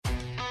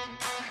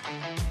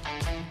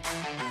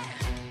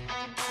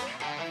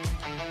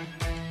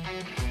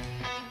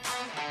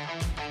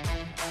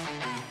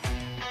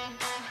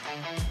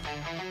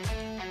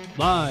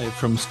Live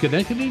from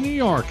Schenectady, New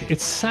York,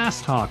 it's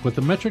SaaS Talk with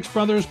the Metrics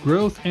Brothers,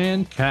 Growth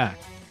and CAC.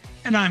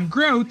 And I'm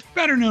Growth,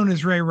 better known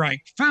as Ray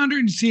Reich, founder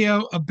and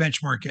CEO of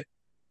Benchmark.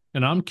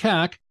 And I'm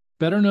CAC,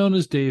 better known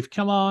as Dave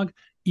Kellogg,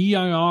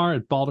 EIR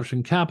at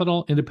Balderson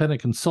Capital,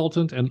 independent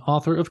consultant and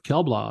author of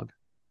Kellblog.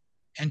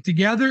 And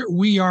together,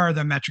 we are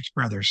the Metrics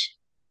Brothers.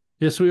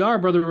 Yes, we are,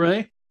 Brother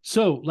Ray.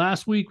 So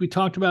last week, we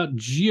talked about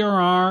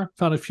GRR,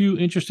 found a few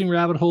interesting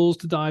rabbit holes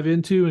to dive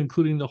into,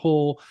 including the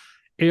whole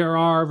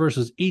ARR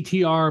versus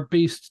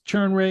ATR-based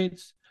churn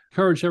rates.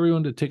 Encourage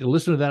everyone to take a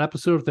listen to that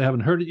episode if they haven't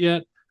heard it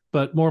yet.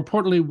 But more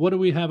importantly, what do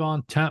we have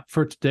on tap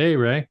for today,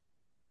 Ray?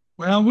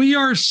 Well, we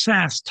are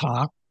SaaS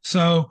Talk.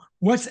 So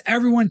what's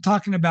everyone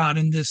talking about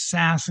in this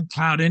SaaS and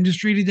cloud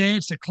industry today?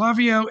 It's the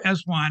Klaviyo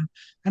S-1.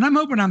 And I'm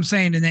hoping I'm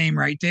saying the name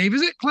right, Dave.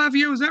 Is it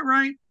Klaviyo? Is that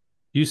right?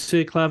 You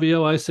say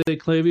Klaviyo, I say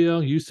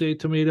Klaviyo. You say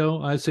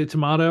tomato, I say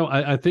tomato.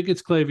 I think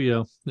it's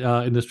Klaviyo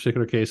in this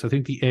particular case. I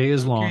think the A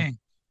is long.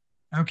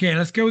 Okay,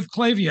 let's go with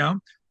Klaviyo.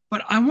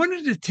 But I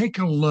wanted to take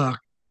a look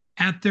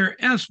at their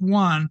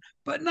S1,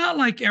 but not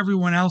like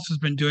everyone else has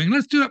been doing.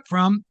 Let's do it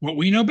from what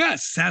we know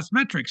best, SaaS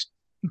metrics,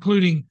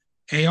 including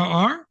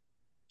ARR,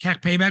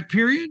 CAC payback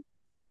period,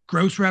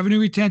 gross revenue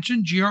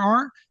retention,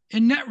 GRR,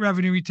 and net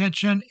revenue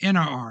retention,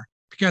 NRR,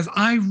 because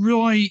I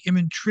really am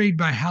intrigued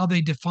by how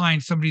they define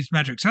some of these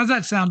metrics. How's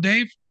that sound,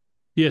 Dave?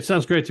 Yeah, it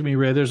sounds great to me,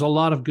 Ray. There's a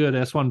lot of good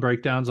S1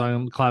 breakdowns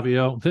on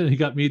Klaviyo. You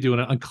got me doing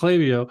it on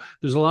Klaviyo.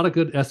 There's a lot of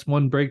good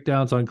S1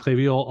 breakdowns on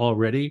Klaviyo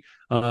already.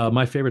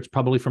 My favorite's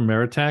probably from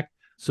Meritech.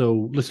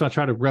 So let's not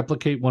try to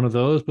replicate one of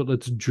those, but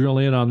let's drill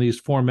in on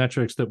these 4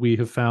 metrics that we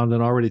have found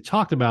and already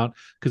talked about,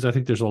 because I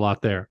think there's a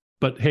lot there.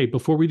 But hey,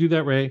 before we do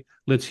that, Ray,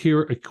 let's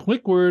hear a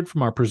quick word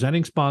from our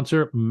presenting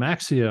sponsor,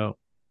 Maxio.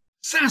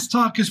 SaaS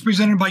Talk is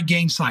presented by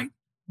Gainsight,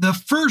 the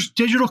first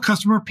digital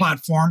customer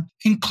platform,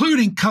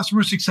 including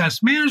customer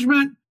success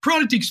management,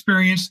 product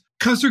experience,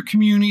 customer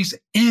communities,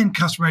 and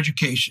customer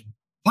education.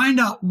 Find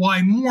out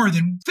why more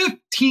than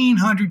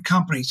 1,500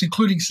 companies,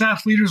 including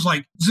SaaS leaders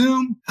like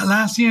Zoom,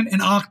 Atlassian,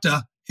 and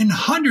Okta, and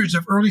hundreds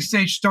of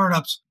early-stage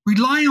startups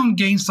rely on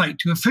Gainsight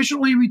to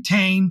efficiently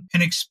retain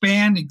and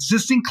expand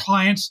existing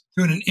clients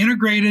through an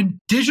integrated,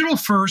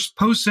 digital-first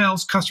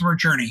post-sales customer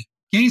journey.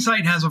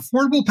 Gainsight has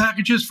affordable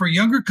packages for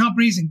younger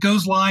companies and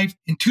goes live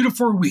in 2 to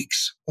 4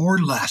 weeks or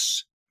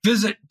less.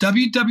 Visit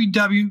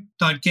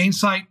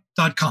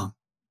www.gainsight.com.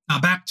 Now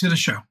back to the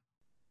show.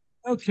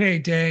 Okay,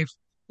 Dave,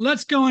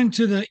 let's go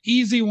into the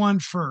easy one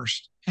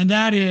first, and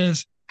that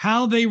is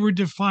how they were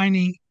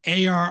defining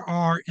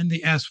ARR in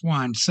the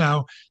S1.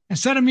 So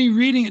instead of me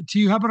reading it to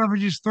you, how about if I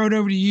just throw it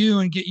over to you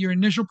and get your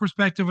initial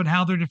perspective on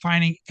how they're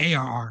defining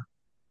ARR?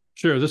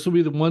 Sure. This will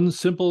be the one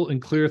simple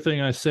and clear thing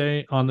I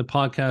say on the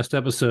podcast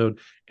episode.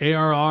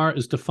 ARR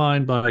is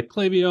defined by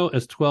Klaviyo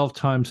as 12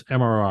 times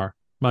MRR.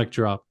 Mic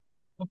drop.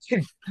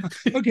 Okay.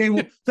 Okay.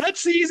 Well,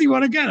 that's the easy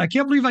one again. I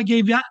can't believe I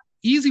gave that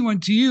easy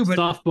one to you, but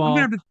softball.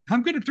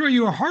 I'm going to throw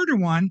you a harder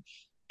one.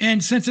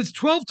 And since it's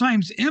 12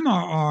 times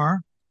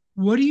MRR,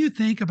 what do you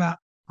think about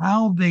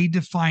how they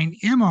define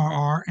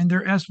MRR in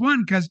their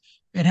S1? Because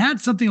it had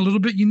something a little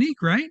bit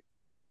unique, right?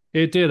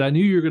 It did. I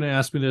knew you were going to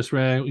ask me this,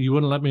 Ray. You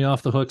wouldn't let me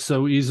off the hook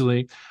so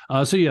easily.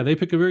 So yeah, they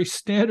pick a very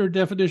standard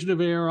definition of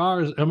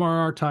ARR as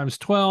MRR times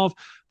 12.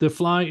 The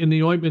fly in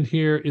the ointment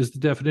here is the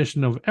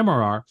definition of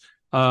MRR.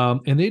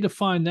 And they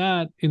define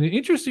that in an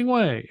interesting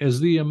way as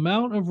the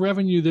amount of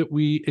revenue that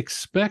we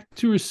expect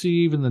to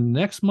receive in the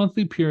next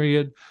monthly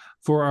period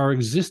for our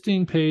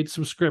existing paid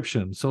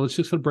subscription. So let's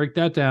just sort of break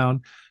that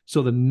down.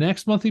 So the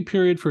next monthly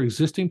period for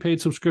existing paid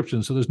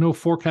subscriptions, so there's no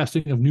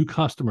forecasting of new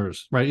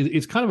customers, right?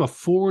 It's kind of a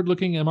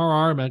forward-looking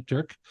MRR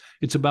metric.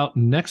 It's about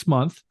next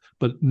month,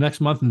 but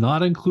next month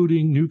not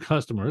including new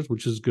customers,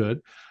 which is good.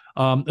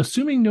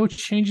 Assuming no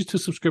changes to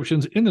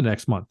subscriptions in the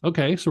next month.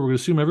 Okay, so we're going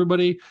to assume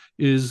everybody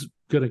is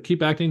going to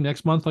keep acting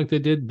next month like they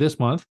did this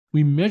month.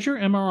 We measure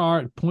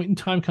MRR at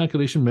point-in-time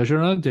calculation measured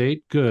on a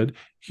date. Good.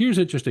 Here's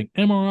interesting.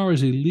 MRR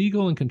is a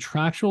legal and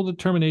contractual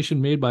determination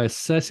made by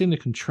assessing the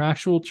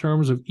contractual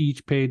terms of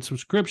each paid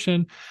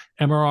subscription.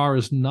 MRR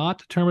is not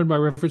determined by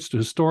reference to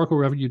historical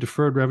revenue,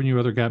 deferred revenue, or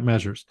other GAAP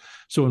measures.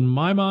 So in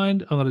my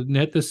mind, I'm going to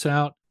net this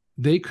out.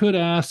 They could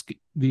ask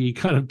the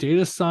kind of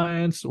data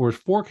science or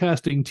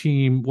forecasting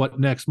team what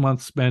next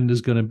month's spend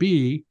is going to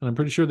be. And I'm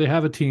pretty sure they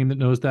have a team that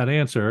knows that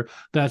answer.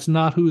 That's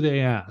not who they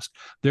ask.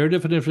 Their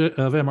definition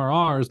of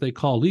MRR is they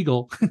call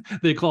legal,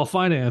 they call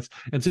finance,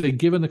 and say,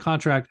 given the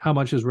contract, how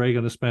much is Ray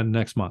going to spend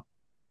next month?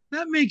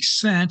 That makes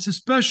sense,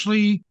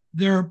 especially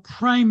they're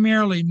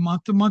primarily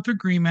month-to-month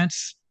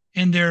agreements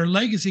in their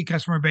legacy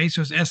customer base,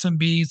 so it's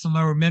SMBs and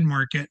lower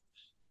mid-market.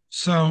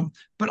 So,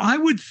 but I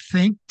would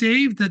think,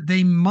 Dave, that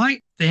they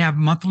have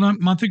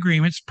month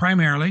agreements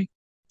primarily,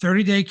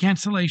 30-day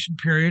cancellation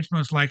periods,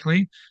 most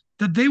likely,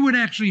 that they would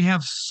actually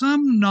have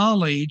some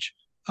knowledge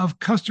of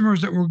customers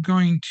that were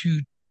going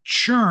to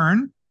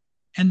churn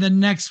in the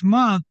next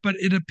month, but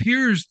it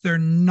appears they're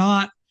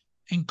not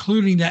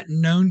including that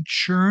known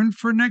churn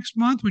for next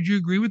month. Would you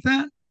agree with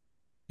that?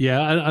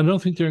 Yeah, I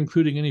don't think they're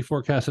including any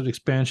forecasted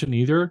expansion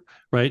either,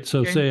 right? So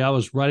Okay. say I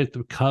was right at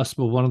the cusp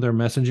of one of their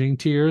messaging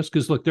tiers,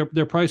 because look,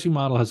 their pricing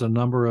model has a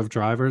number of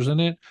drivers in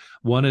it.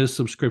 One is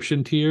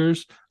subscription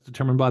tiers,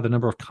 determined by the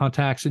number of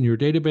contacts in your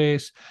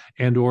database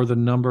and or the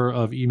number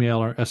of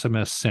email or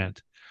SMS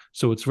sent.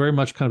 So it's very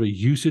much kind of a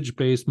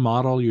usage-based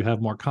model. You have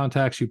more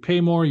contacts, you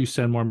pay more, you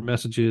send more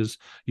messages,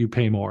 you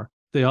pay more.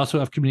 They also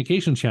have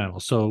communication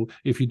channels. So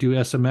if you do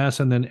SMS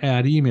and then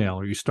add email,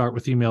 or you start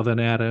with email, then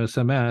add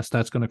SMS,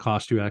 that's going to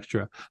cost you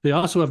extra. They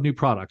also have new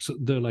products.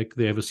 They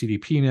have a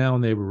CDP now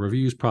and they have a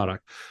reviews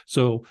product.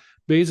 So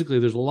basically,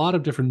 there's a lot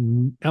of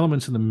different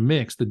elements in the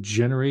mix that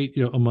generate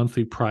a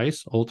monthly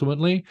price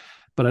ultimately.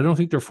 But I don't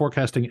think they're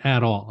forecasting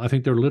at all. I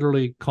think they're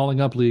literally calling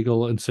up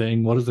legal and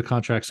saying, what does the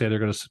contract say they're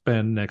going to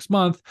spend next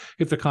month?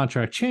 If the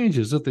contract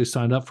changes, if they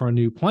signed up for a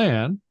new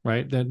plan,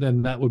 right,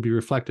 then that would be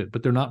reflected.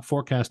 But they're not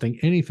forecasting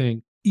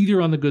anything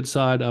either on the good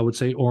side, I would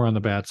say, or on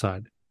the bad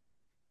side.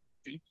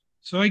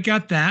 So I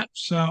got that.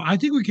 So I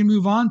think we can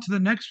move on to the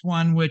next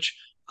one, which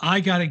I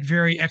got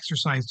very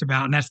exercised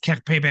about, and that's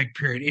CAC payback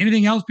period.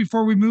 Anything else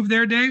before we move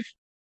there, Dave?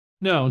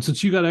 No, and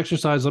since you got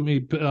exercise, I'm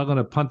going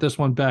to punt this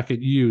one back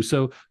at you.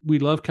 So we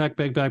love CAC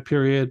payback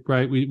period,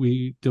 right?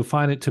 We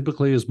define it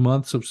typically as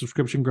months of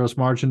subscription gross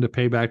margin to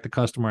pay back the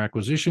customer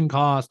acquisition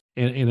cost,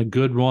 and a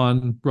good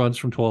one runs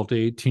from 12 to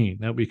 18.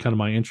 That would be kind of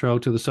my intro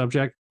to the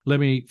subject.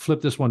 Let me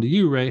flip this one to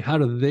you, Ray. How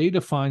do they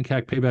define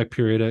CAC payback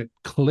period at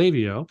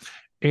Klaviyo,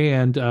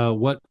 and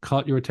what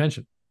caught your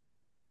attention?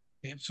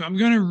 Okay, so I'm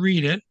going to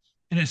read it,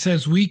 and it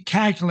says we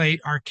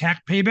calculate our CAC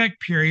payback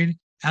period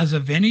as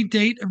of any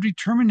date of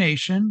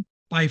determination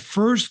by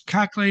first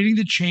calculating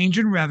the change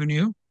in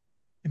revenue.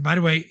 And by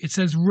the way, it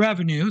says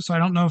revenue, so I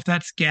don't know if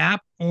that's GAAP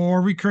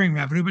or recurring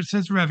revenue, but it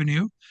says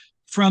revenue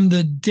from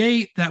the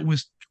date that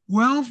was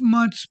 12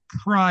 months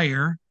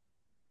prior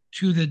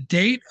to the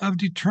date of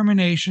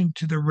determination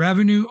to the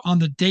revenue on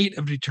the date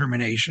of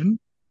determination.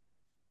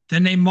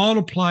 Then they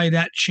multiply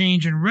that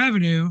change in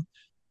revenue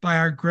by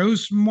our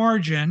gross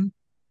margin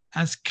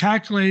as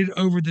calculated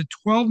over the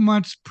 12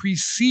 months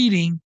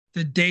preceding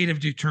the date of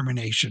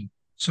determination.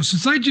 So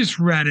since I just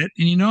read it,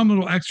 and I'm a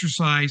little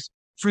exercise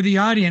for the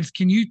audience,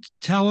 can you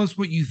tell us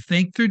what you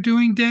think they're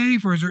doing,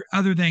 Dave, or is there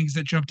other things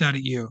that jumped out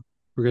at you?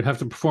 We're going to have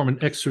to perform an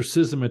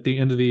exorcism at the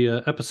end of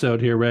the episode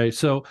here, Ray.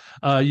 So,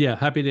 yeah,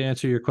 happy to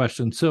answer your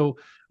question. So,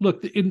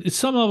 look, in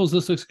some levels,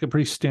 this looks like a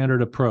pretty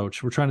standard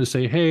approach. We're trying to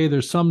say, hey,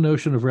 there's some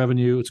notion of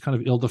revenue. It's kind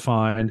of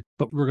ill-defined,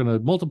 but we're going to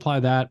multiply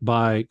that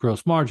by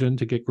gross margin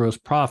to get gross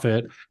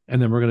profit.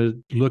 And then we're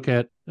going to look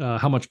at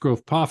how much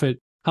gross profit.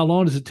 How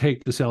long does it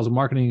take the sales and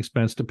marketing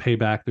expense to pay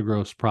back the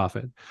gross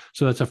profit?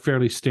 So that's a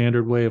fairly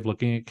standard way of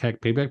looking at CAC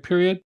payback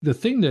period. The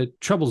thing that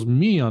troubles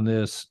me on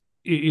this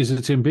is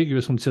it's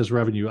ambiguous when it says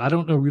revenue. I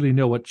don't really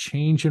know what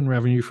change in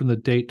revenue from the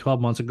date 12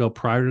 months ago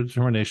prior to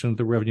determination of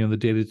the revenue on the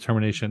date of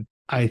determination.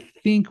 I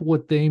think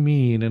what they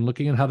mean, and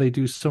looking at how they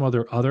do some of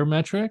their other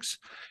metrics,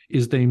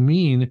 is they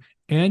mean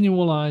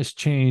annualized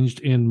change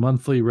in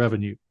monthly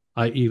revenue,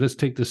 i.e., let's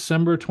take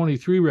December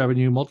 23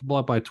 revenue, multiply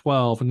it by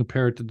 12, and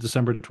compare it to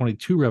December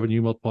 22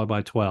 revenue, multiply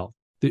by 12.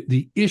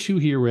 The issue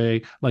here,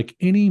 Ray, like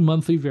any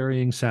monthly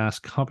varying SaaS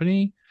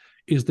company,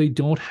 is they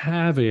don't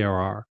have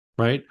ARR,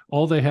 right?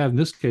 All they have in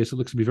this case, it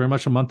looks to be very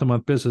much a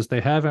month-to-month business.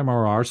 They have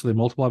MRR, so they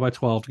multiply by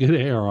 12 to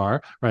get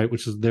ARR, right,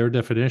 which is their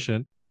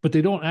definition. But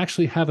they don't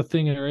actually have a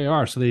thing in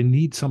ARR, so they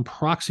need some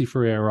proxy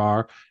for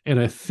ARR. And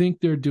I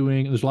think there's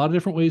a lot of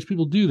different ways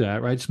people do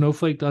that, right?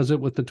 Snowflake does it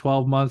with the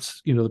 12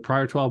 months, the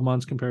prior 12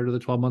 months compared to the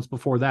 12 months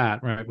before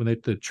that, right?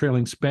 The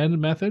trailing spend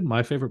method,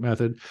 my favorite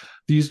method,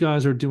 these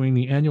guys are doing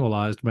the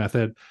annualized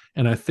method,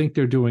 and I think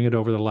they're doing it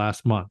over the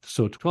last month.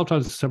 So 12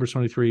 times December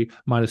 23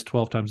 minus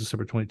 12 times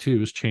December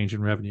 22 is change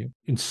in revenue.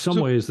 In some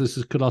ways,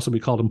 could also be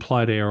called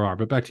implied ARR,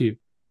 but back to you.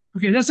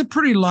 Okay, that's a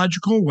pretty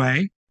logical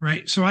way,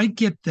 right? So I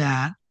get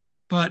that.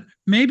 But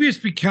maybe it's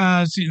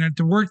because,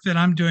 the work that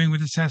I'm doing with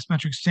the SaaS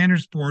Metric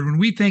Standards Board, when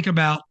we think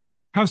about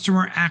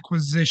customer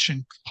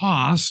acquisition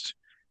cost,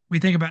 we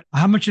think about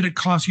how much did it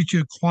cost you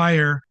to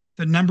acquire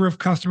the number of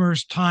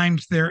customers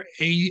times their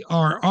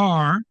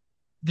ARR.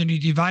 Then you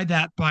divide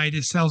that by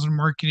the sales and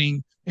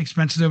marketing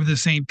expenses over the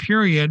same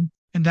period.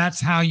 And that's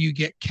how you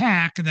get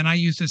CAC. And then I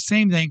use the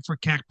same thing for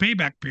CAC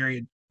payback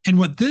period. And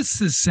what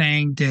this is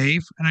saying,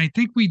 Dave, and I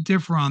think we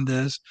differ on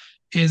this,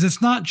 is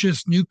it's not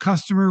just new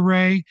customer,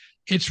 Ray.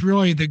 It's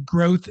really the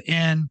growth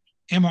in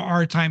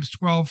MRR times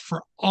 12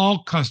 for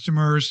all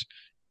customers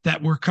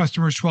that were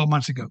customers 12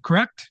 months ago,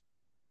 correct?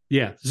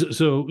 Yeah.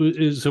 So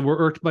we're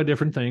irked by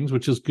different things,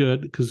 which is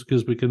good because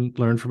we can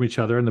learn from each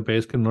other and the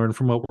base can learn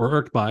from what we're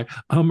irked by.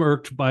 I'm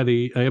irked by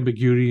the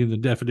ambiguity in the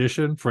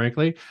definition,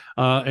 frankly.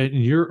 And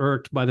you're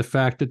irked by the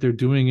fact that they're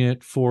doing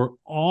it for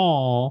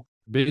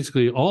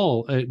basically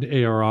all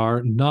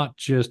ARR, not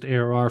just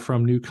ARR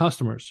from new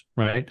customers,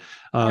 right?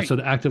 Right. So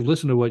to active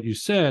listen to what you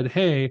said,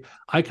 hey,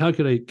 I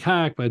calculate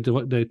CAC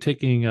by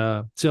taking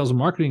sales and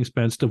marketing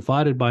expense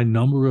divided by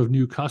number of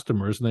new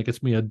customers, and that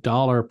gets me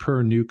 $1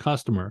 per new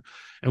customer.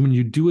 And when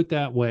you do it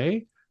that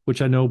way,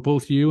 which I know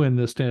both you and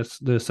the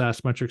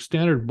SaaS Metric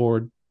Standard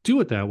Board do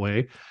it that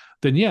way,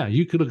 then yeah,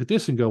 you could look at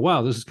this and go,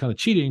 wow, this is kind of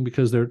cheating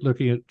because they're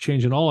looking at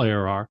changing all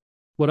ARR.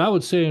 What I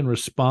would say in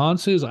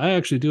response is I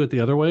actually do it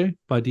the other way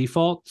by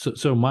default.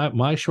 So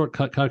my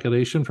shortcut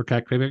calculation for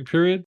CAC payback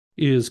period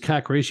is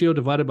CAC ratio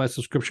divided by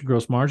subscription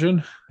gross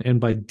margin. And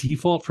by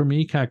default for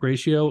me, CAC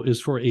ratio is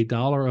for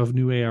 $1 of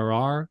new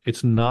ARR.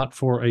 It's not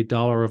for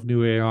 $1 of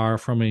new ARR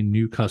from a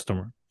new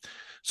customer.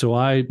 So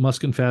I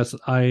must confess,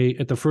 I,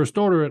 at the first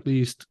order at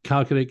least,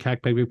 calculate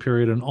CAC payback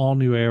period on all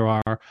new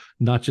ARR,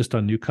 not just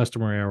on new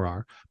customer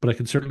ARR. But I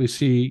can certainly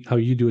see how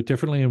you do it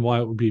differently and why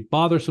it would be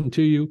bothersome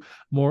to you.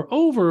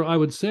 Moreover, I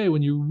would say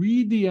when you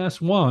read the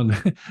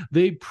S-1,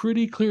 they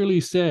pretty clearly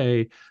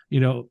say,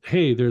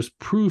 hey, there's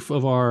proof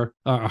of our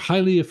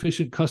highly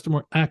efficient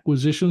customer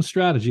acquisition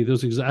strategy.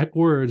 Those exact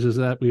words is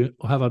that we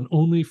have an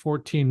only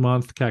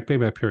 14-month CAC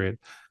payback period.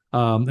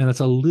 And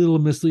it's a little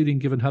misleading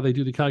given how they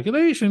do the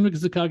calculation,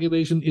 because the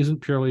calculation isn't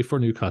purely for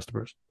new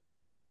customers.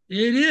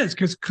 It is,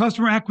 because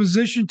customer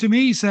acquisition to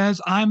me says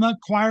I'm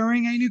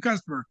acquiring a new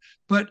customer.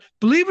 But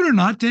believe it or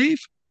not, Dave,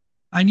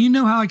 and you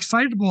know how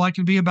excitable I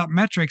can be about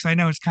metrics. I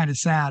know it's kind of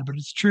sad, but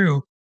it's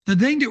true. The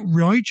thing that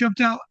really jumped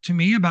out to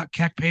me about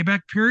CAC payback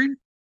period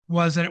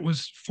was that it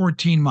was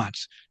 14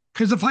 months.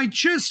 Because if I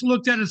just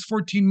looked at it as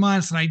 14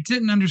 months and I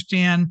didn't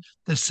understand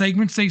the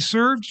segments they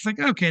served, it's like,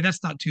 okay,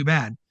 that's not too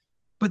bad.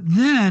 But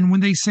then when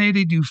they say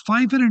they do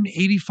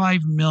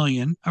 585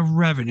 million of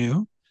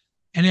revenue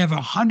and they have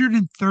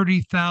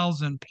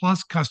 130,000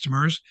 plus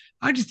customers,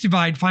 I just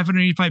divide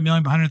 585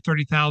 million by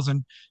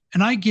 130,000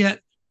 and I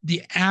get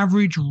the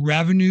average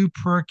revenue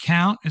per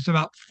account is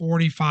about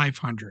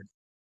 4,500.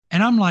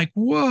 And I'm like,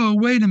 whoa,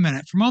 wait a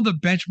minute. From all the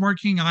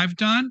benchmarking I've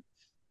done,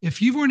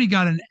 if you've only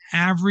got an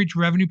average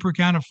revenue per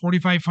account of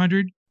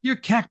 4,500, your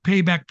CAC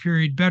payback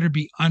period better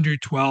be under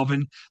 12.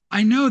 And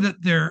I know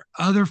that their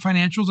other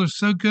financials are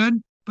so good,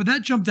 but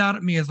that jumped out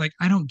at me as like,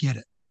 I don't get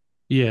it.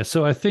 Yeah.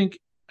 So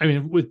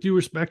with due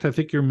respect, I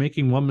think you're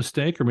making one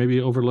mistake or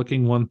maybe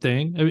overlooking one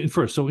thing.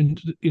 First, so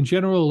in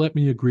general, let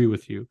me agree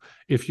with you.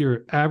 If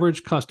your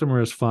average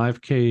customer is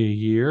 5K a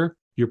year,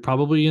 you're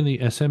probably in the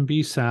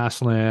SMB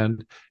SaaS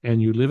land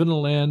and you live in a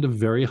land of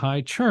very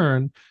high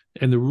churn.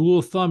 And the rule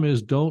of thumb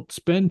is don't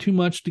spend too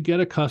much to get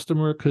a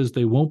customer because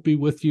they won't be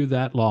with you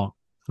that long.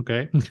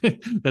 Okay.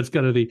 That's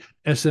kind of the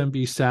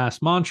SMB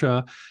SaaS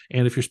mantra.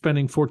 And if you're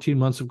spending 14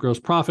 months of gross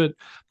profit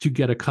to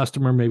get a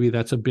customer, maybe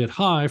that's a bit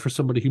high for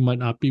somebody who might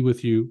not be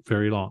with you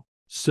very long.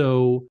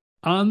 So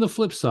on the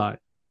flip side,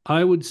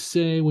 I would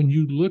say when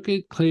you look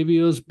at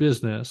Klaviyo's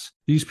business,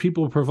 these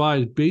people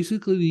provide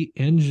basically the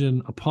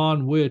engine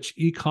upon which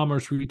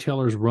e-commerce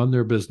retailers run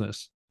their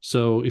business.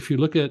 So if you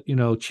look at,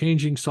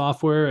 changing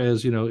software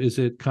as, is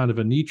it kind of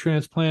a knee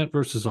transplant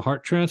versus a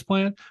heart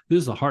transplant?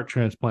 This is a heart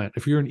transplant.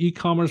 If you're an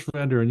e-commerce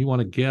vendor and you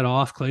want to get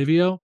off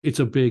Klaviyo, it's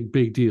a big,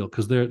 big deal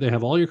because they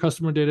have all your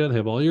customer data, they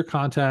have all your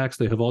contacts,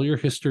 they have all your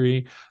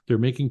history, they're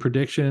making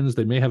predictions,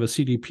 they may have a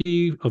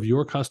CDP of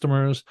your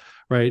customers,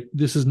 right?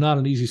 This is not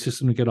an easy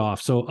system to get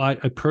off. So I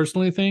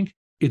personally think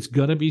it's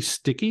going to be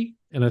sticky.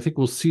 And I think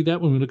we'll see that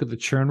when we look at the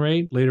churn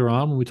rate later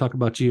on when we talk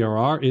about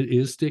GRR. It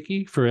is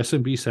sticky for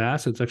SMB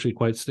SaaS. It's actually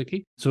quite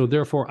sticky. So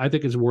therefore, I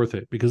think it's worth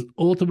it because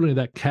ultimately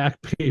that CAC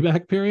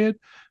payback period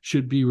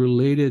should be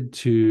related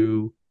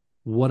to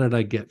what did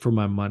I get for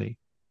my money?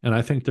 And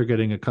I think they're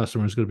getting a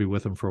customer who's going to be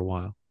with them for a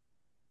while.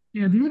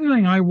 Yeah, the other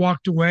thing I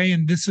walked away,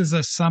 and this is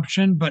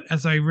assumption, but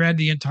as I read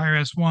the entire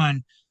S1,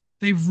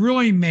 they've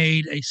really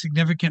made a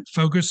significant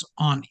focus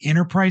on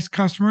enterprise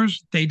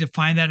customers. They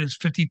define that as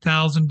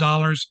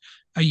 $50,000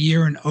 a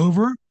year and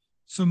over.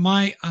 So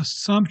my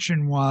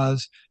assumption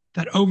was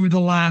that over the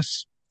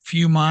last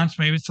few months,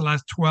 maybe it's the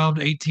last 12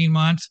 to 18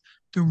 months,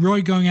 they're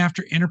really going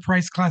after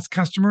enterprise class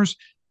customers.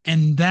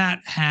 And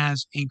that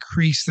has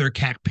increased their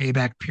CAC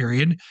payback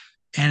period.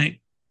 And it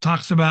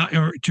talks about,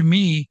 or to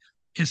me,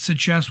 it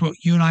suggests what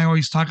you and I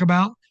always talk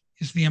about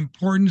is the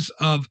importance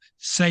of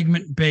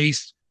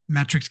segment-based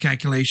metrics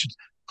calculations.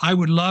 I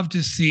would love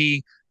to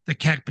see the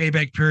CAC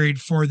payback period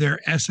for their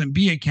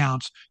SMB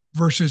accounts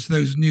versus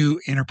those new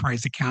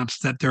enterprise accounts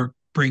that they're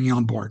bringing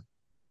on board.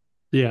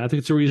 Yeah, I think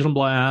it's a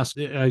reasonable ask.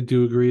 I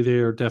do agree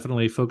they're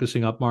definitely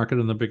focusing up market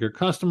on the bigger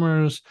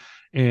customers,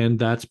 and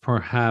that's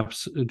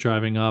perhaps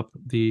driving up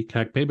the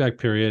CAC payback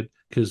period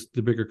because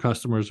the bigger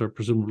customers are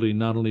presumably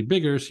not only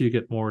bigger, so you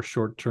get more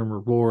short-term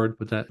reward,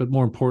 but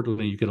more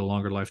importantly, you get a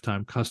longer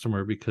lifetime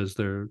customer because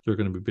they're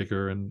going to be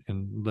bigger and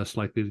less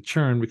likely to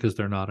churn because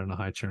they're not in a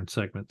high churn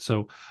segment.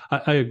 So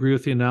I agree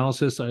with the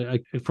analysis.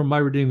 I from my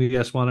reading the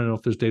S1, I don't know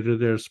if there's data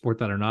there to support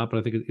that or not, but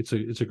I think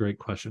it's a great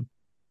question.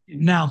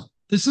 Now,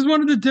 this is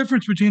one of the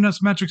difference between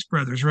us metrics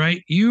brothers,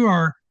 right? You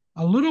are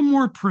a little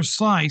more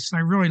precise. I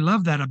really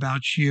love that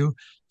about you.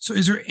 So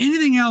is there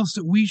anything else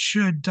that we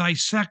should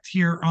dissect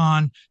here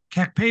on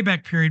CAC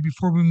payback period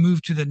before we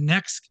move to the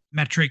next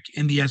metric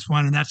in the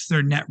S1, and that's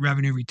their net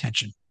revenue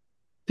retention?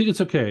 I think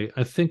it's okay.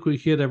 I think we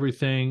hit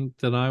everything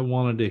that I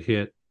wanted to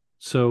hit.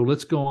 So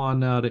let's go on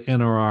now to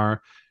NRR.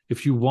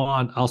 If you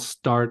want, I'll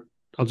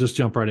just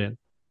jump right in.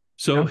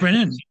 So jump right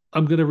in.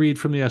 I'm going to read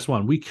from the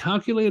S-1. We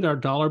calculate our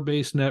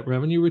dollar-based net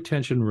revenue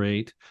retention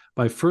rate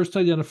by first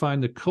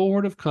identifying the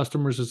cohort of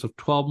customers as of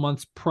 12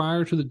 months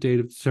prior to the date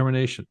of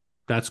determination.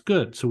 That's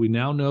good. So we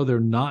now know they're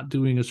not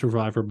doing a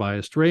survivor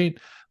biased rate.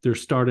 They're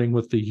starting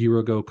with the year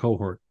ago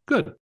cohort.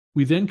 Good.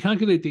 We then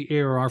calculate the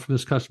ARR from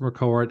this customer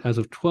cohort as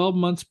of 12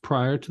 months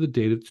prior to the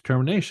date of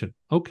determination.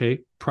 Okay,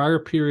 prior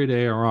period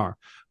ARR.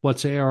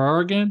 What's ARR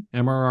again?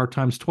 MRR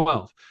times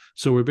 12.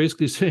 So we're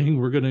basically saying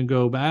we're going to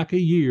go back a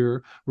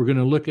year. We're going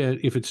to look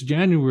at, if it's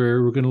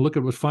January, we're going to look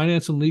at what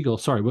finance and legal,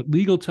 what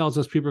legal tells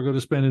us people are going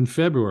to spend in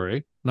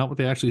February, not what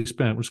they actually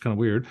spent, which is kind of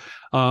weird,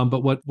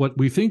 but what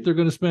we think they're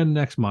going to spend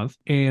next month,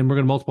 and we're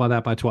going to multiply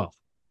that by 12.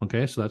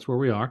 Okay, so that's where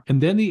we are.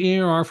 And then the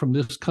ARR from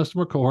this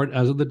customer cohort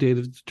as of the date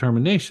of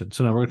determination.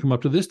 So now we're going to come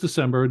up to this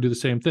December and do the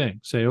same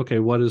thing. Say, okay,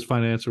 what is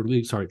finance or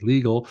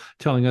legal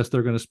telling us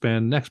they're going to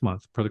spend next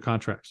month per the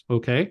contracts?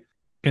 Okay.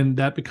 And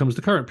that becomes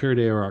the current period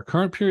ARR.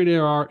 Current period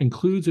ARR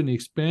includes any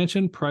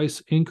expansion,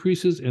 price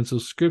increases, and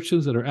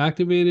subscriptions that are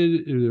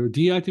activated or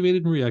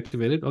deactivated and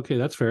reactivated. Okay,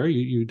 that's fair.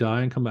 You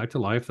die and come back to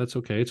life. That's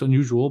okay. It's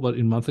unusual, but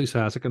in monthly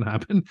SaaS, it can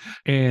happen.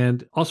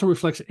 And also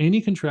reflects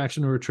any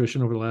contraction or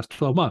attrition over the last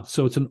 12 months.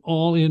 So it's an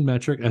all-in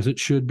metric as it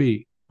should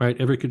be. Right?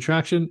 Every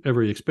contraction,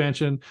 every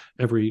expansion,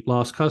 every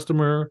lost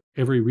customer,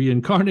 every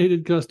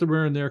reincarnated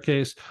customer in their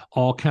case,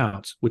 all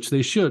counts, which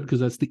they should, because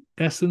that's the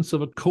essence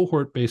of a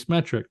cohort-based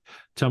metric.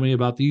 Tell me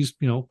about these,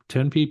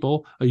 10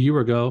 people a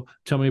year ago.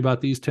 Tell me about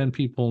these 10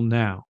 people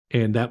now.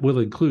 And that will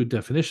include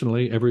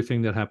definitionally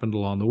everything that happened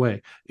along the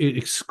way. It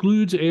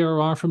excludes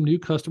ARR from new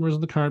customers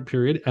in the current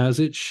period, as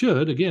it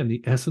should. Again,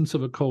 the essence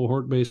of a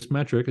cohort-based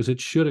metric is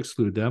it should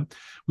exclude them.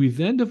 We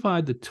then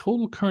divide the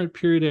total current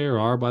period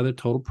ARR by the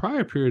total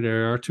prior period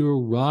ARR to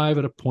arrive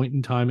at a point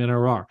in time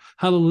NRR.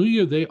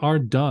 Hallelujah, they are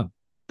done.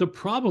 The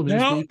problem is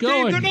they're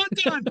going. They're not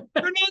done.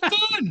 They're not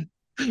done.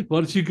 Why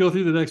don't you go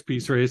through the next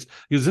piece, Race?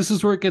 Because this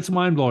is where it gets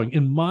mind-blowing.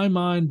 In my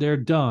mind, they're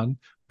done,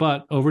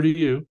 but over to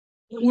you.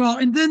 Well,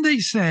 and then they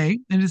say,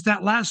 and it's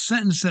that last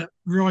sentence that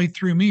really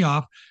threw me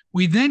off,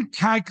 we then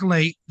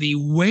calculate the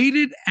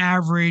weighted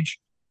average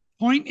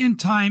point in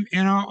time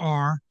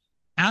NRR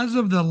as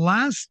of the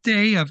last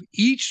day of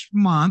each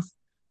month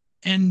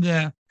in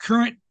the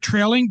current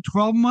trailing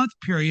 12-month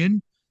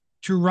period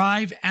to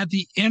arrive at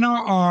the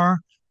NRR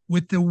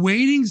with the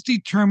weightings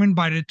determined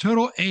by the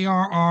total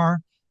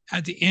ARR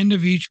at the end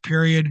of each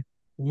period.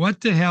 What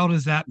the hell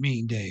does that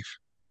mean, Dave?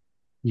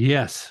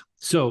 Yes.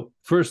 So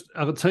first,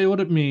 I'll tell you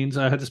what it means.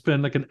 I had to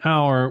spend like an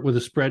hour with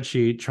a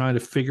spreadsheet trying to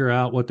figure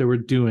out what they were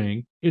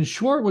doing. In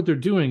short, what they're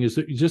doing is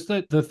just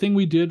that the thing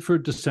we did for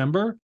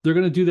December, they're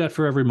going to do that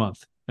for every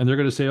month. And they're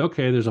going to say,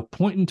 okay, there's a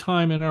point in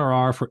time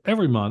NRR for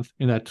every month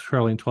in that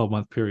trailing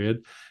 12-month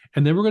period.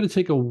 And then we're going to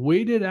take a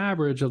weighted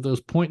average of those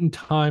point in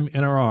time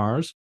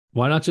NRRs.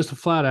 Why not just a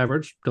flat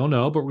average? Don't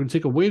know, but we're going to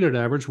take a weighted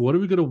average. What are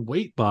we going to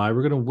weight by?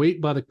 We're going to weight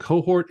by the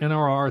cohort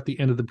NRR at the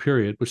end of the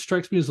period, which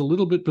strikes me as a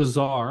little bit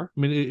bizarre. I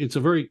mean, it's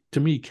a very, to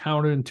me,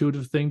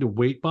 counterintuitive thing to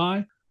weight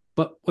by.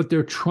 But what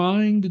they're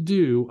trying to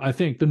do, I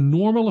think the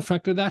normal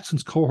effect of that,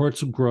 since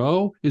cohorts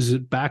grow, is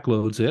it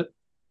backloads it,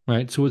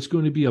 right? So it's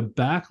going to be a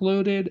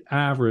backloaded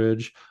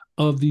average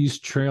of these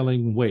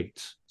trailing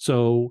weights.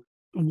 So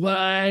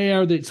why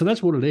are they? So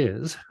that's what it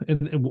is.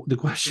 And the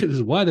question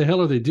is, why the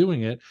hell are they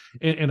doing it?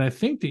 And I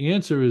think the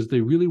answer is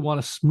they really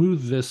want to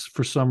smooth this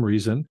for some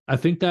reason. I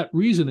think that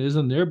reason is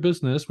in their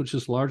business, which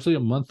is largely a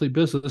monthly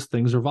business,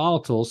 things are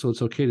volatile, so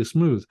it's okay to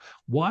smooth.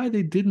 Why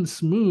they didn't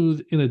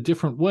smooth in a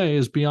different way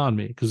is beyond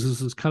me, because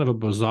this is kind of a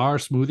bizarre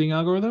smoothing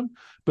algorithm,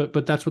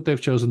 but that's what they've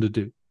chosen to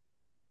do.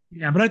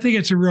 Yeah, but I think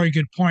it's a really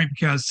good point,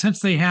 because since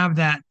they have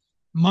that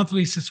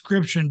monthly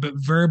subscription but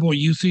variable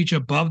usage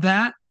above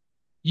that,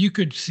 you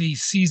could see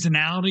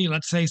seasonality.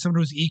 Let's say some of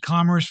those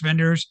e-commerce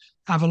vendors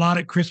have a lot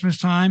at Christmas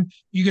time.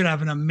 You could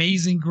have an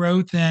amazing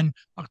growth in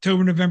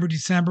October, November,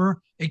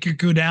 December. It could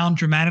go down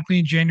dramatically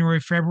in January,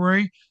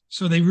 February.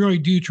 So they really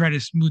do try to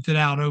smooth it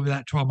out over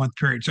that 12-month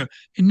period. So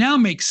it now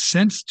makes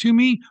sense to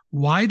me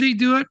why they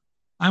do it.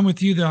 I'm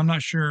with you, though. I'm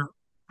not sure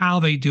how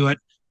they do it.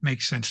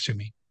 Makes sense to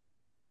me.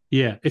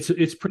 Yeah,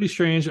 it's pretty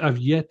strange. I've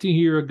yet to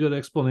hear a good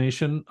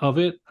explanation of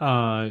it,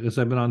 because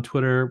I've been on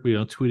Twitter,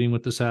 tweeting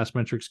with the SaaS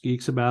Metrics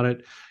geeks about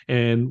it,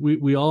 and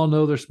we all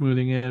know they're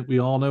smoothing it. We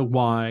all know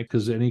why,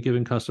 because any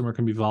given customer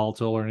can be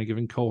volatile or any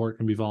given cohort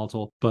can be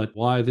volatile. But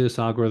why this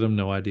algorithm?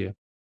 No idea.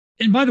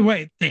 And by the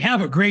way, they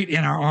have a great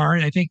NRR,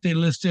 and I think they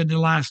listed the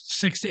last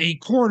 6 to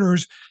 8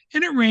 quarters,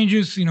 and it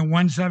ranges,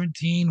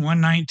 117,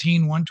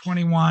 119,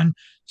 121.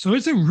 So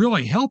it's a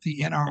really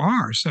healthy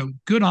NRR. So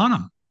good on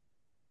them.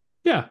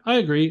 Yeah, I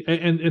agree.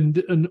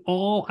 And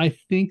all I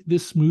think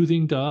this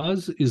smoothing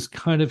does is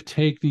kind of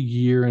take the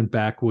year and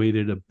back weight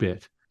it a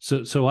bit.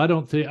 So I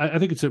don't think, I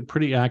think it's a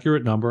pretty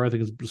accurate number. I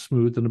think it's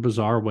smoothed in a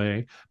bizarre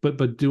way.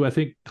 But do I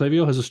think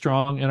Klaviyo has a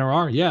strong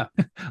NRR? Yeah,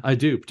 I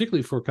do,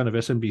 particularly for kind of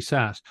SMB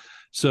SaaS.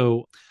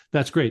 So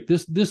that's great.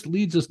 This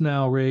leads us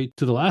now, Ray,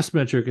 to the last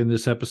metric in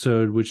this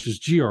episode, which is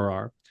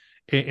GRR.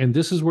 And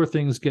this is where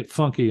things get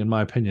funky, in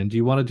my opinion. Do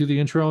you want to do the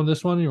intro on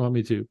this one, or you want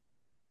me to?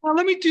 Well,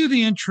 let me do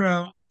the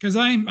intro. because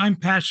I'm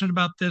passionate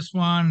about this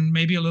one,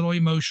 maybe a little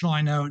emotional.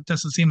 I know it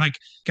doesn't seem like a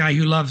guy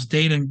who loves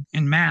data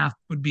and math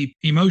would be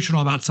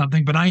emotional about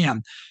something, but I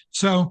am.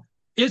 So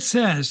it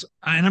says,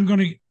 and I'm going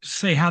to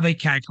say how they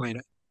calculate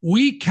it.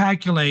 We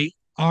calculate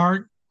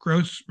our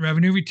gross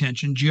revenue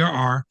retention,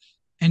 GRR,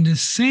 in the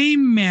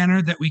same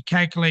manner that we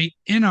calculate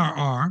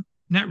NRR,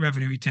 net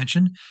revenue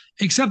retention,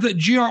 except that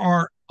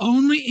GRR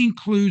only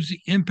includes the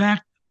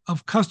impact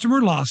of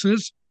customer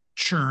losses,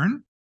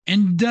 churn,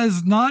 and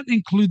does not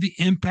include the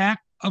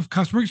impact of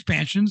customer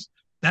expansions.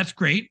 That's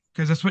great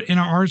because that's what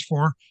NRR is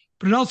for.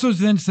 But it also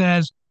then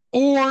says,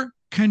 or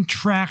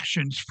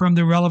contractions from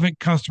the relevant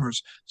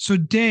customers. So,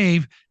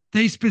 Dave,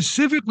 they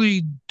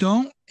specifically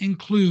don't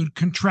include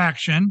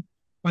contraction,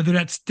 whether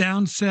that's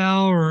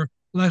downsell or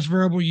less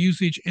variable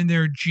usage in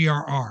their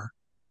GRR.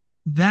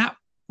 That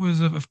was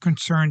of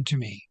concern to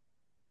me.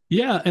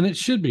 Yeah, and it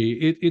should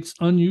be. It's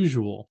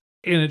unusual.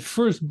 And at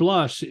first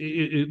blush,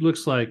 it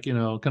looks like, kind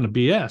of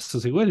BS. I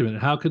say, wait a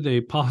minute, how could they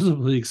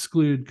possibly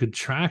exclude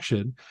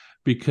contraction?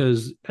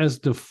 Because as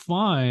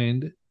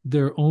defined,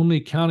 they're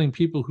only counting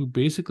people who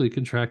basically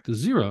contract to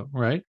zero,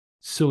 right?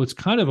 So it's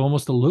kind of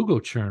almost a logo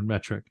churn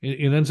metric.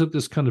 It ends up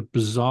this kind of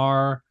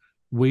bizarre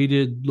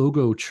weighted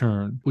logo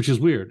churn, which is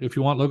weird. If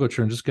you want logo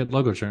churn, just get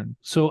logo churn.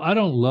 So I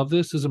don't love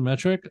this as a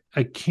metric.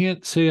 I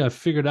can't say I've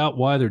figured out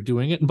why they're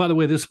doing it. And by the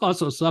way, this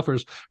also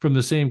suffers from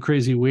the same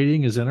crazy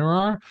weighting as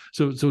NRR.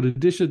 So in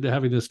addition to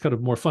having this kind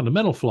of more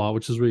fundamental flaw,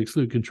 which is we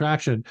exclude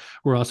contraction,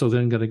 we're also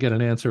then going to get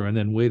an answer and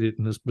then weight it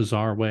in this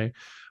bizarre way.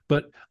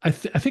 But I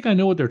think I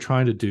know what they're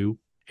trying to do.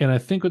 And I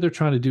think what they're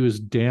trying to do is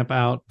damp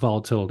out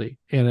volatility.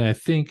 And I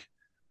think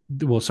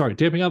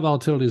damping out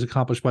volatility is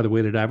accomplished by the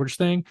weighted average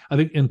thing. I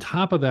think on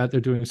top of that, they're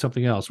doing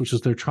something else, which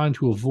is they're trying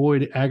to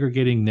avoid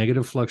aggregating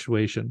negative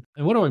fluctuation.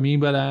 And what do I mean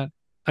by that?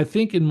 I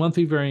think in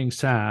monthly varying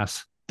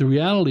SaaS, the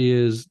reality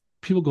is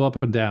people go up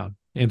and down,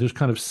 and there's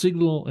kind of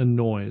signal and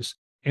noise.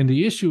 And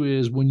the issue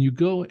is when you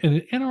go, and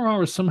an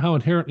NRR is somehow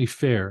inherently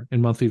fair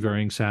in monthly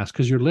varying SaaS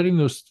because you're letting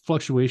those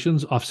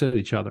fluctuations offset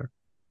each other.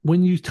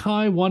 When you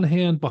tie one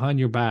hand behind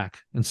your back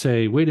and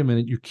say, wait a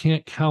minute, you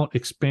can't count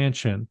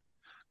expansion,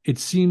 it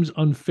seems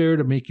unfair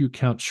to make you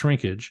count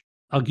shrinkage.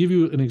 I'll give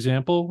you an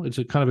example. It's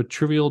a kind of a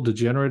trivial,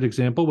 degenerate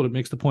example, but it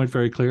makes the point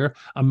very clear.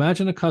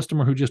 Imagine a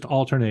customer who just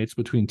alternates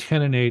between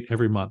 10 and 8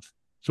 every month.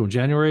 So in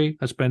January,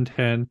 I spend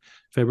 10,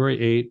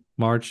 February 8,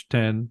 March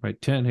 10, right?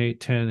 10, 8,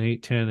 10,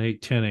 8, 10,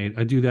 8, 10, 8.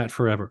 I do that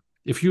forever.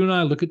 If you and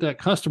I look at that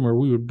customer,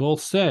 we would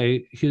both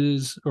say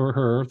his or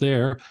her,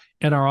 their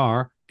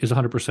NRR is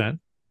 100%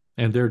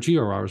 and their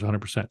GRR is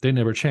 100%. They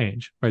never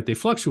change, right? They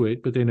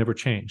fluctuate, but they never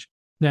change.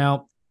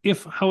 Now,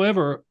 if,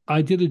 however,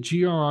 I did a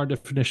GRR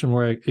definition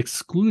where I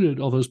excluded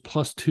all those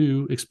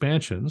 +2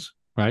 expansions,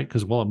 right?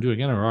 Because while I'm doing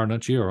NRR, not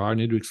GRR, I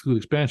need to exclude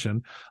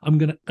expansion. I'm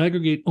going to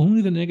aggregate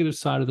only the negative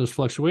side of those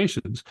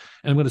fluctuations.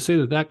 And I'm going to say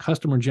that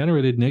customer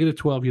generated negative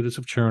 12 units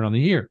of churn on the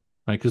year,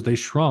 right? Because they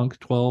shrunk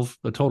 12,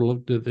 a total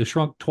of, they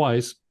shrunk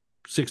twice,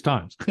 6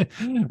 times,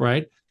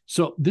 right?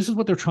 So this is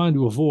what they're trying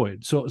to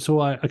avoid. So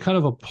I kind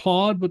of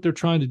applaud what they're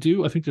trying to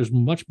do. I think there's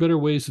much better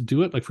ways to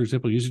do it. Like, for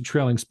example, using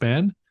trailing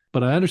spend.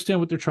 But I understand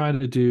what they're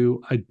trying to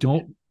do. I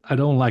don't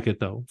like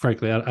it, though.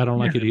 Frankly, I don't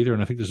like it either. And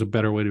I think there's a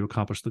better way to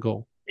accomplish the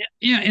goal.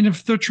 Yeah. And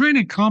if they're trying to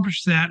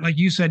accomplish that, like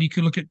you said, you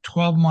could look at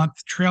 12-month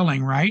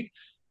trailing, right?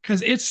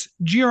 Because it's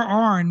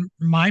GRR, in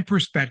my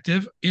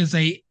perspective, is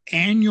a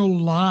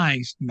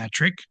annualized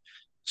metric.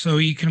 So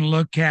you can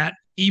look at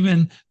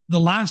even the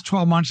last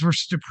 12 months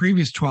versus the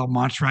previous 12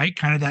 months, right?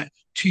 Kind of that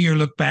 2-year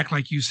look back,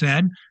 like you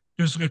said.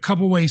 There's a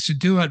couple ways to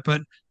do it, but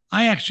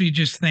I actually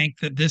just think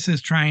that this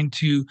is trying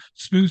to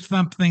smooth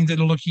something that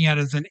they're looking at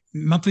as a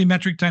monthly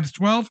metric times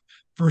 12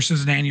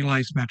 versus an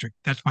annualized metric.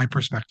 That's my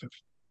perspective.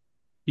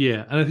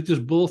 Yeah, and I think there's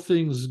both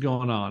things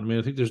going on. I mean,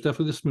 I think there's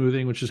definitely the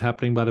smoothing, which is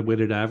happening by the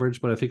weighted average,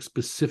 but I think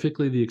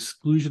specifically the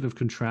exclusion of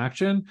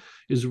contraction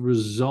is a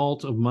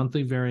result of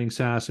monthly varying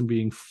SaaS and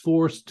being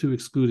forced to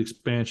exclude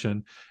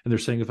expansion. And they're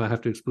saying if I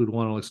have to exclude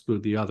one, I'll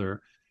exclude the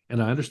other.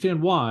 And I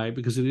understand why,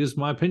 because it is,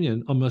 my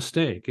opinion, a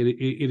mistake.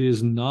 It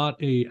is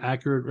not an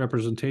accurate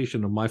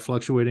representation of my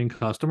fluctuating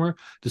customer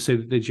to say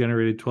that they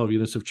generated 12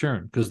 units of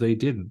churn, because they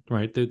didn't,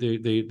 right?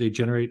 They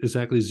generate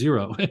exactly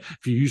 0.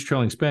 If you use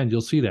trailing spend,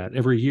 you'll see that.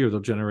 Every year they'll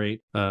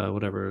generate,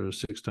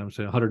 6 times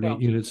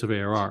 108 units of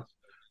ARR.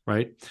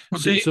 Right.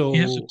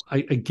 I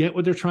get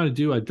what they're trying to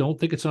do. I don't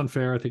think it's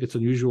unfair. I think it's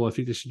unusual. I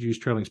think they should use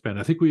trailing spend.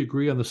 I think we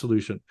agree on the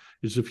solution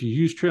is if you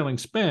use trailing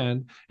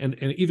spend and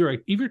either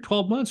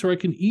 12 months, or I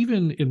can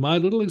even, in my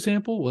little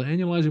example, well,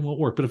 annualizing won't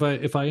work. But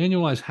if I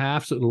annualize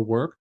halves, it'll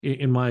work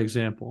in my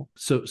example.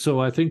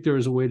 So I think there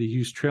is a way to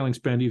use trailing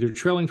spend, either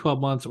trailing 12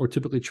 months or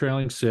typically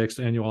trailing 6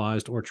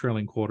 annualized or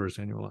trailing quarters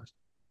annualized.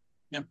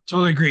 Yeah,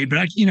 totally agreed.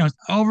 But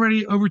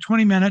already over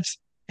 20 minutes.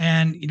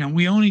 And,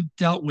 we only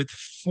dealt with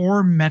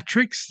 4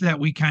 metrics that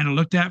we kind of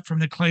looked at from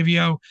the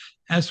Klaviyo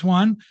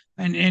S-1.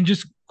 And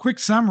just quick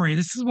summary,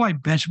 this is why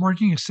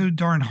benchmarking is so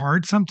darn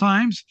hard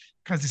sometimes,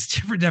 because it's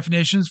different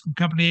definitions from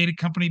company A to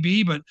company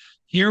B. But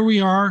here we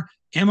are,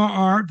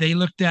 MRR, they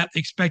looked at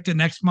expected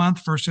next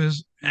month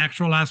versus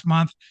actual last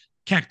month.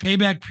 CAC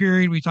payback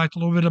period. We talked a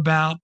little bit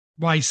about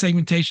why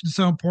segmentation is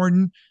so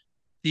important.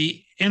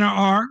 The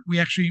NRR, we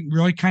actually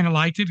really kind of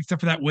liked it, except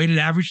for that weighted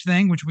average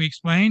thing, which we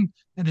explained.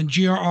 And then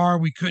GRR,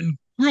 we couldn't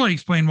really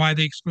explain why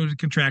they excluded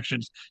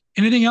contractions.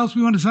 Anything else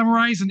we want to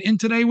summarize and end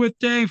today with,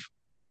 Dave?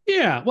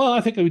 Yeah, well,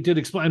 I think we did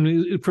explain. I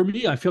mean, for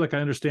me, I feel like I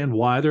understand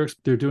why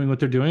they're doing what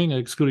they're doing,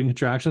 excluding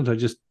contractions. I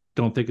just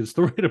don't think it's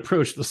the right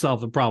approach to solve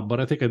the problem. But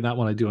I think in that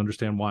one, I do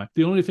understand why.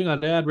 The only thing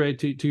I'd add, Ray,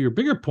 to your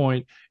bigger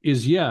point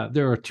is, yeah,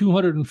 there are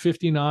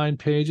 259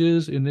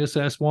 pages in this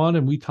S1,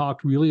 and we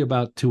talked really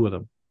about 2 of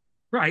them.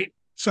 Right.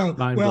 So,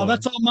 well,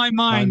 that's on my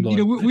mind. You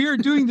know, we are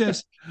doing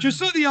this just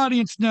so the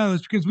audience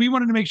knows, because we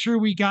wanted to make sure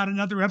we got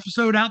another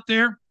episode out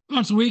there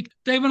once a week.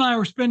 Dave and I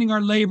were spending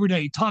our Labor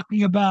Day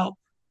talking about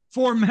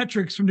 4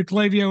 metrics from the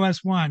Klaviyo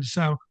S1.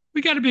 So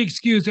we got to be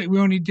excused that we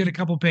only did a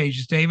couple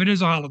pages, Dave. It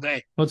is a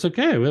holiday. Well, it's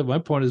okay. My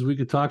point is we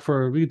could talk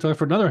for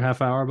another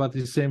half hour about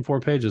these same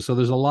 4 pages. So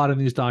there's a lot in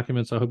these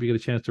documents. I hope you get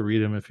a chance to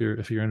read them if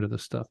you're into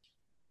this stuff.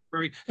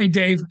 Great. Hey,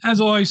 Dave, as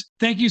always,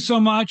 thank you so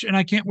much. And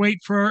I can't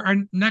wait for our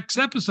next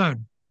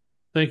episode.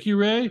 Thank you,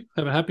 Ray.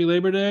 Have a happy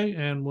Labor Day,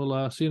 and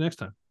we'll see you next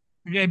time.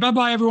 Okay,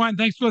 bye-bye, everyone.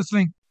 Thanks for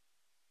listening.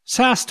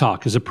 SaaS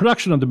Talk is a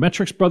production of the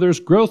Metrics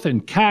Brothers Growth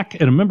and CAC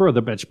and a member of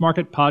the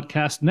Benchmark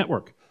Podcast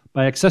Network.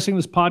 By accessing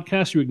this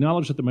podcast, you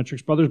acknowledge that the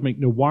Metrics Brothers make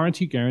no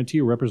warranty, guarantee,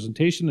 or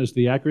representation as to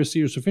the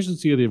accuracy or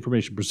sufficiency of the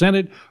information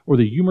presented or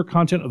the humor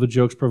content of the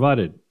jokes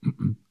provided.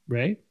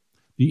 Ray?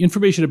 The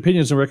information,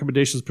 opinions, and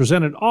recommendations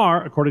presented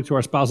are, according to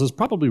our spouses,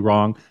 probably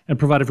wrong and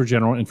provided for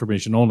general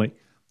information only.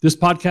 This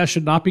podcast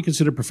should not be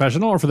considered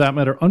professional or, for that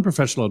matter,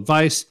 unprofessional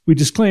advice. We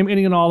disclaim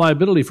any and all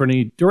liability for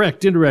any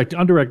direct, indirect,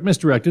 indirect,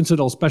 misdirect,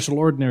 incidental, special,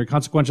 ordinary,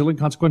 consequential,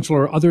 inconsequential,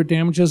 or other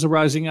damages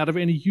arising out of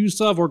any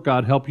use of or,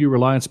 God help you,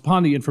 reliance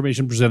upon the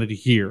information presented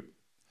here.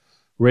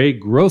 Ray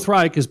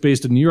Growthreich is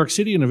based in New York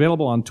City and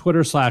available on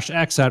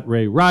Twitter/X at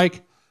Ray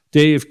Reich.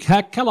 Dave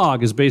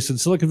Kellogg is based in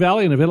Silicon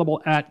Valley and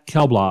available at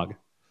Kellblog.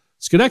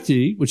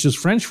 Schenectady, which is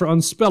French for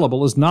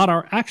unspellable, is not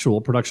our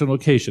actual production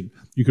location.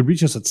 You can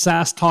reach us at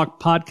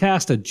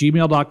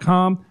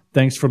saastalkpodcast@gmail.com.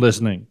 Thanks for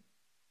listening.